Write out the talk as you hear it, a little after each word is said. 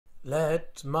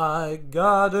Let my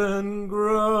garden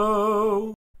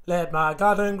grow. Let my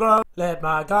garden grow. Let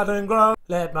my garden grow.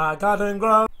 Let my garden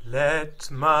grow. Let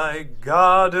my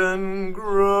garden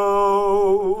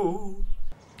grow.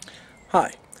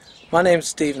 Hi, my name's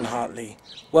Stephen Hartley.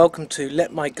 Welcome to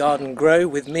Let My Garden Grow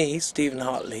with me, Stephen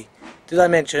Hartley. Did I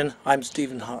mention I'm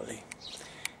Stephen Hartley?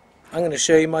 I'm going to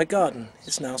show you my garden.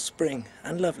 It's now spring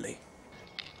and lovely.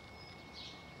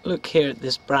 Look here at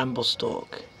this bramble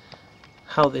stalk.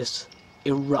 How this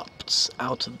erupts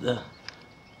out of the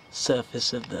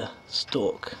surface of the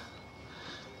stalk.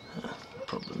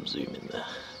 Problem zoom in there.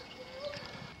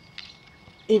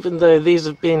 Even though these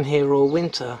have been here all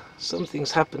winter,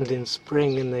 something's happened in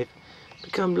spring and they've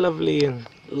become lovely and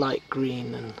light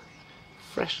green and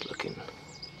fresh looking.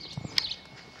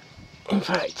 In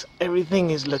fact, everything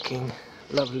is looking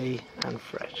lovely and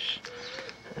fresh.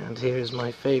 And here is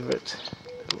my favourite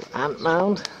little ant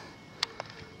mound.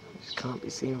 Can't be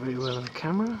seen very well on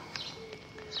camera.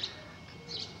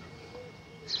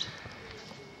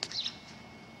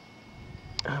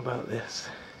 How about this?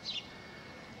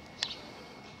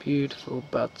 Beautiful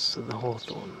buds of the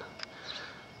hawthorn.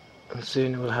 And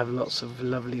soon we'll have lots of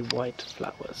lovely white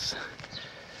flowers.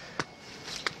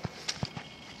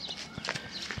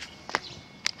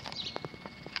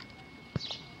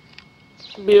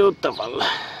 Beautiful.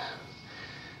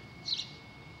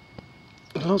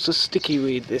 Lots of sticky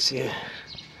weed this year,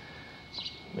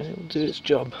 but it will do its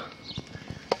job.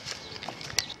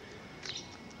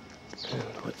 And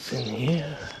what's in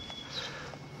here?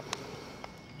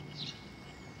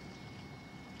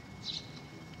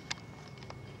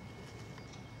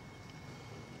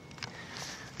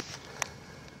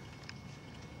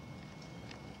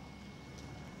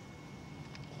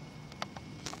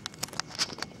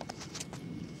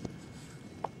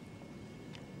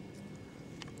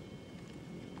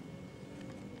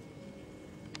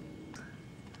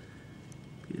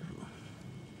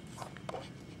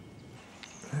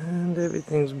 And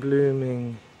everything's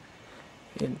blooming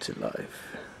into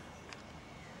life.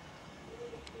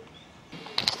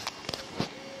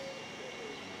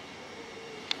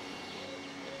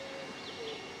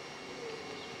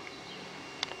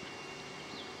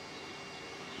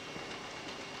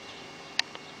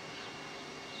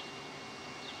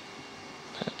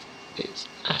 That is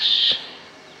ash.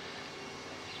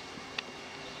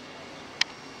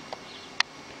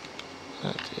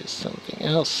 That is something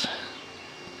else.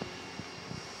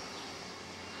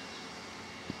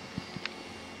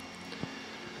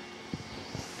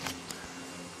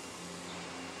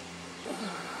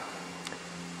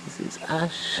 This is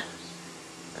ash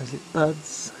as it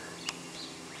buds.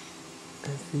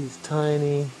 There's these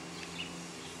tiny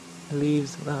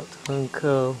leaves about to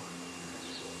uncurl.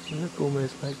 They look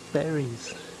almost like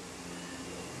berries.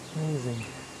 Amazing.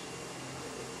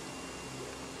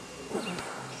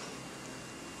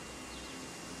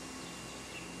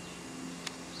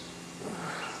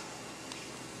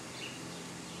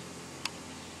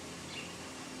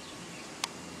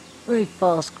 Very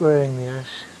fast growing, the ash.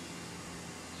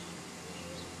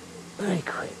 Very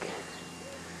quick.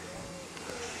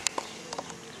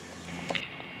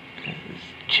 This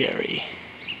cherry.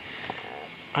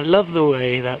 I love the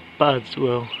way that buds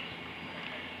will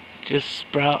just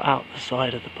sprout out the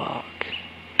side of the bark.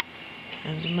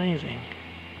 It's amazing.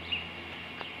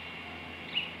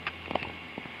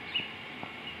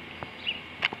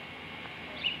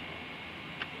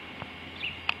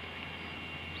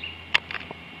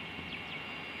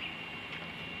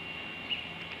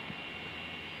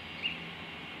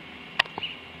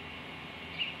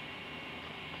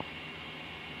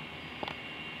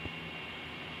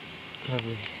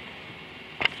 Lovely.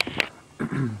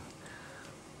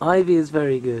 Ivy is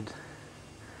very good.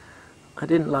 I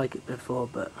didn't like it before,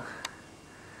 but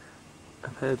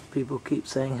I've heard people keep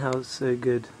saying how it's so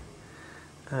good.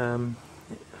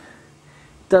 It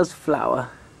does flower,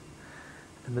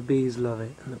 and the bees love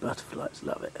it, and the butterflies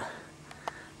love it.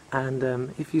 And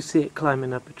if you see it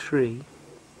climbing up a tree,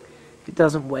 it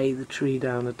doesn't weigh the tree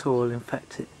down at all. In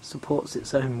fact, it supports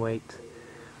its own weight,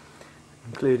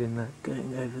 including that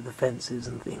going over the fences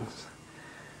and things,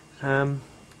 and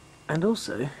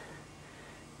also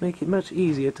make it much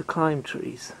easier to climb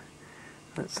trees.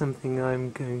 That's something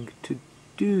I'm going to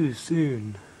do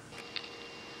soon.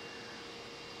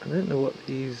 I don't know what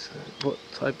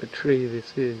type of tree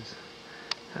this is.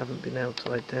 Haven't been able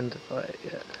to identify it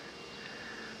yet.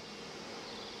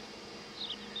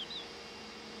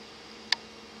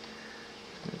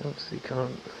 I obviously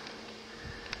can't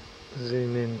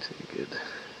zoom in too good.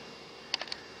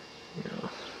 Yeah.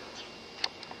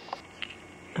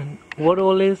 And what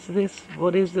all is this?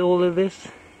 What is all of this?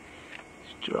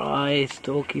 It's dry,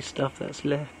 stalky stuff that's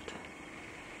left.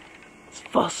 It's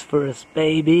phosphorus,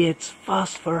 baby, it's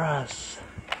phosphorus.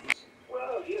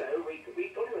 Well, you know,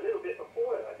 we got him a little bit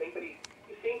before it, I think, but he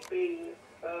seems to be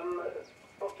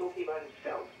not talking about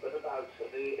himself, but about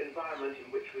the environment in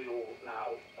which we all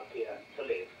now appear to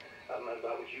live, and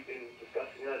about which you've been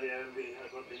discussing earlier, and we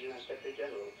heard what the UN Secretary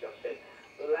General just said.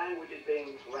 The language is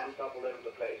being ramped up all over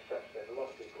the place. There's a lot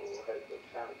of people who hope that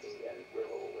sanity and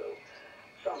will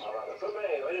somehow or other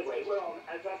prevail. Anyway, we're on,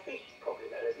 as I think you probably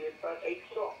know, it's about 8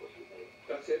 o'clock this evening.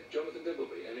 That's it. Jonathan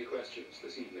Dimbleby. Any questions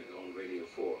this evening on Radio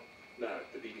 4? Now,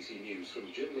 the BBC News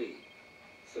from Jim Lee.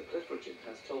 Sir Cliff Richard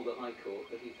has told the High Court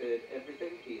that he feared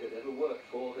everything he had ever worked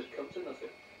for had come to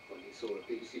nothing when he saw a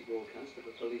BBC broadcast of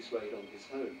a police raid on his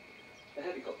home. A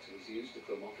helicopter was used to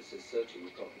film officers searching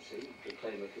the property. The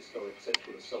claim of historic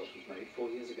sexual assault was made 4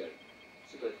 years ago.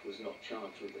 Sir Cliff was not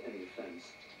charged with any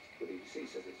offence. The BBC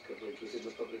says its coverage was in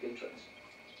the public interest.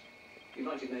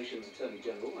 United Nations Attorney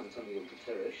General Antonio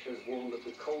Guterres has warned that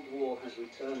the Cold War has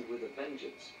returned with a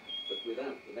vengeance, but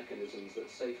without the mechanisms that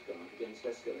safeguard against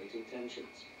escalating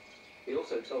tensions. He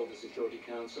also told the Security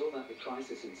Council that the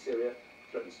crisis in Syria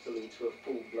threatens to lead to a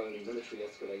full-blown military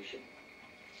escalation.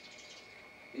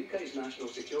 The UK's National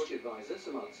Security Advisor,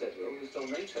 Sir Mark Sedwill, has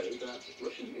told NATO that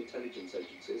Russian intelligence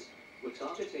agencies were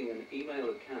targeting an email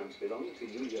account belonging to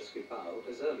Yulia Skripal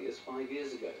as early as 5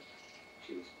 years ago.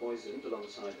 She was poisoned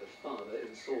alongside her father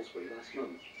in Salisbury last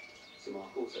month. Sir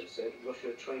Mark also said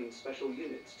Russia trained special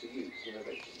units to use nerve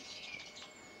agents.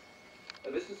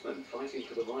 A businessman fighting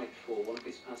for the right for one of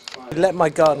his past fires... Let my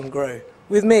garden grow.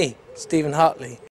 With me, Stephen Hartley.